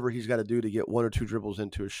whatever he's got to do to get one or two dribbles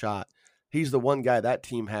into a shot. He's the one guy that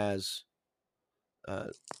team has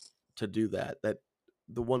to do that.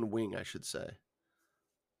 The one wing, I should say.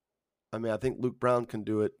 I mean, I think Luke Brown can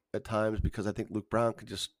do it at times, because I think Luke Brown can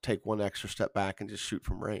just take one extra step back and just shoot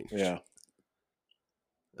from range. Yeah.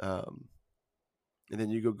 And then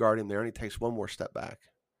you go guard him there, and he takes one more step back.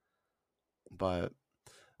 But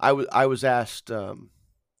I was asked. I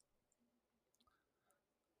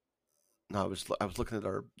was looking at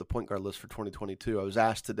the point guard list for 2022. I was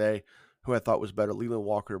asked today who I thought was better, Leland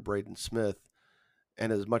Walker or Braden Smith.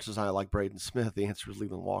 And as much as I like Braden Smith, the answer is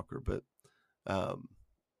Leland Walker. But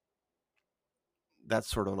that's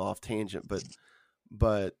sort of an off tangent.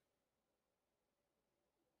 But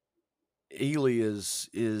Ely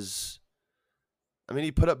is. I mean,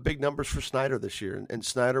 he put up big numbers for Snyder this year, and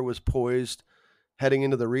Snyder was poised heading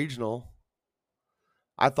into the regional.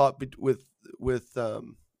 I thought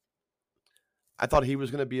I thought he was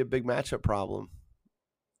going to be a big matchup problem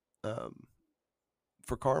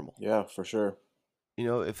for Carmel. Yeah, for sure.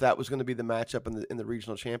 If that was going to be the matchup in the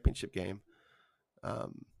regional championship game,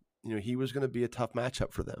 he was going to be a tough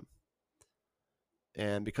matchup for them.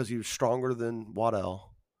 And because he was stronger than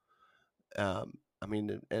Waddell, and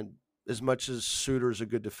as much as Suter's a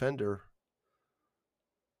good defender,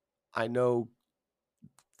 I know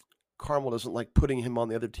Carmel doesn't like putting him on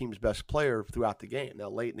the other team's best player throughout the game. Now,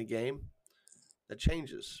 late in the game, that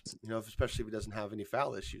changes, especially if he doesn't have any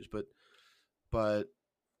foul issues. But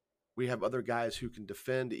we have other guys who can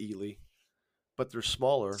defend Ely, but they're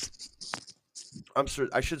smaller.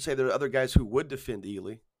 I should say there are other guys who would defend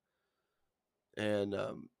Ely and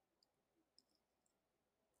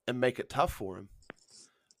make it tough for him.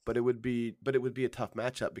 But it would be a tough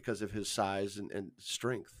matchup because of his size and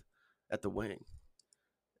strength at the wing.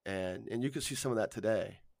 And you can see some of that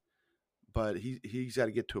today. But he's got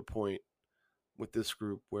to get to a point with this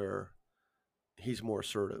group where he's more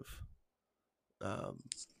assertive.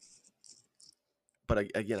 But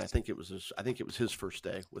again, I think it was his first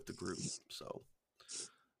day with the group. So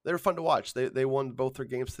they were fun to watch. They won both their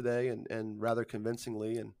games today and rather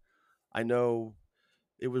convincingly. And I know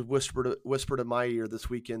it was whispered in my ear this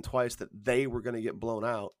weekend twice that they were going to get blown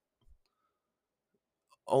out,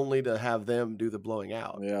 only to have them do the blowing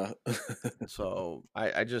out. Yeah. So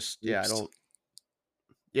I just, I don't.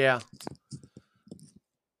 Yeah.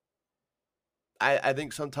 I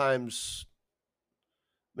think sometimes,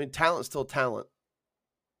 talent's still talent.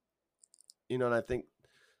 And I think,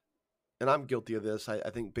 and I'm guilty of this,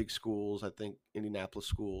 I think big schools, I think Indianapolis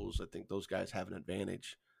schools, I think those guys have an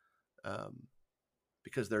advantage.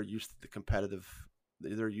 Because they're used to the competitive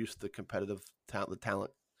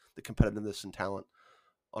talent, the competitiveness and talent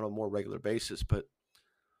on a more regular basis. But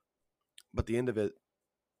at the end of it,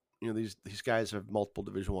 these guys have multiple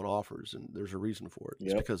Division I offers, and there's a reason for it.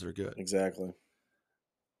 It's because they're good. Exactly.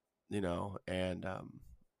 And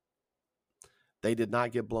they did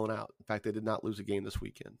not get blown out. In fact, they did not lose a game this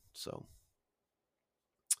weekend. So,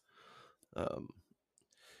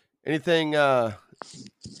 anything?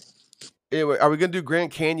 Anyway, are we going to do Grand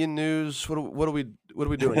Canyon news? What are we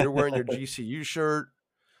doing? You're wearing your GCU shirt.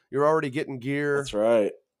 You're already getting gear. That's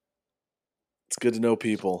right. It's good to know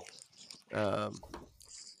people. No.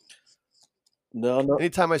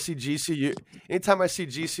 Anytime I see GCU,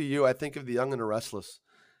 I think of the Young and the Restless.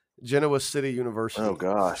 Genoa City University. Oh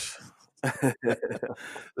gosh.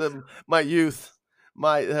 My youth,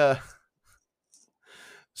 my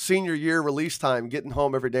senior year release time, getting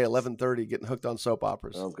home every day 11:30, getting hooked on soap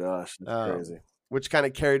operas. Oh gosh, that's crazy. Which kind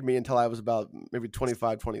of carried me until I was about maybe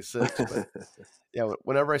 25, 26. But yeah,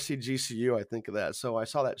 whenever I see GCU, I think of that. So I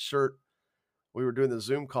saw that shirt. We were doing the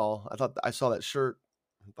Zoom call. I saw that shirt.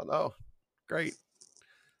 I thought, oh, great.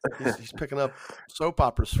 He's picking up soap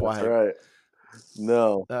opera swag. That's right.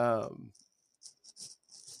 No.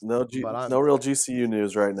 No real GCU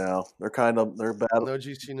news right now. They're battling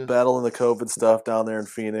the COVID stuff down there in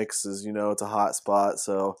Phoenix. As you know, it's a hot spot,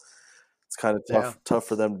 so it's kind of tough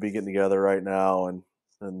for them to be getting together right now, and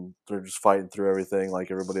they're just fighting through everything like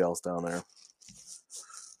everybody else down there.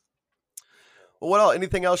 Well, what else?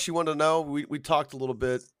 Anything else you want to know? We talked a little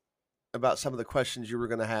bit about some of the questions you were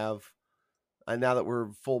going to have, and now that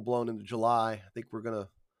we're full blown into July, I think we're going to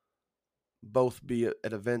both be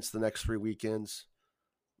at events the next 3 weekends.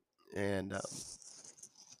 And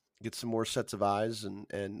get some more sets of eyes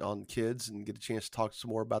and on kids and get a chance to talk some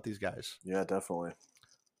more about these guys. Yeah, definitely.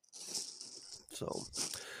 So,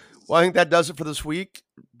 well, I think that does it for this week.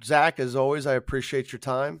 Zach, as always, I appreciate your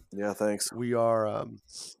time. Yeah, thanks. We are,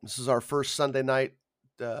 this is our first Sunday night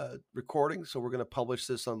recording, so we're going to publish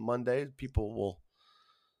this on Monday. They'll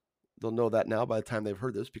know that now by the time they've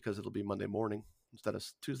heard this because it'll be Monday morning instead of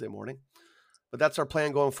Tuesday morning. But that's our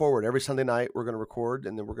plan going forward. Every Sunday night, we're going to record,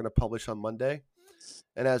 and then we're going to publish on Monday.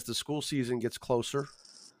 And as the school season gets closer,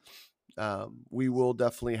 we will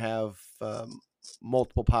definitely have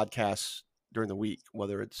multiple podcasts during the week,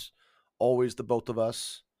 whether it's always the both of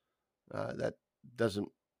us. That doesn't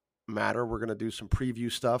matter. We're going to do some preview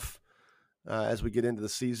stuff as we get into the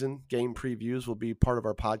season. Game previews will be part of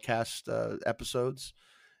our podcast episodes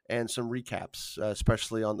and some recaps,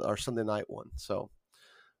 especially on our Sunday night one. So,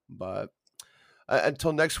 but...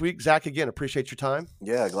 until next week, Zach, again, appreciate your time.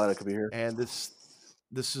 Yeah, glad I could be here. And this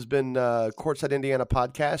has been Courtside Indiana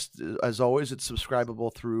podcast. As always, it's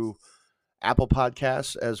subscribable through Apple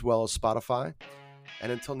Podcasts as well as Spotify.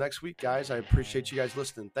 And until next week, guys, I appreciate you guys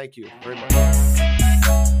listening. Thank you very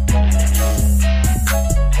much.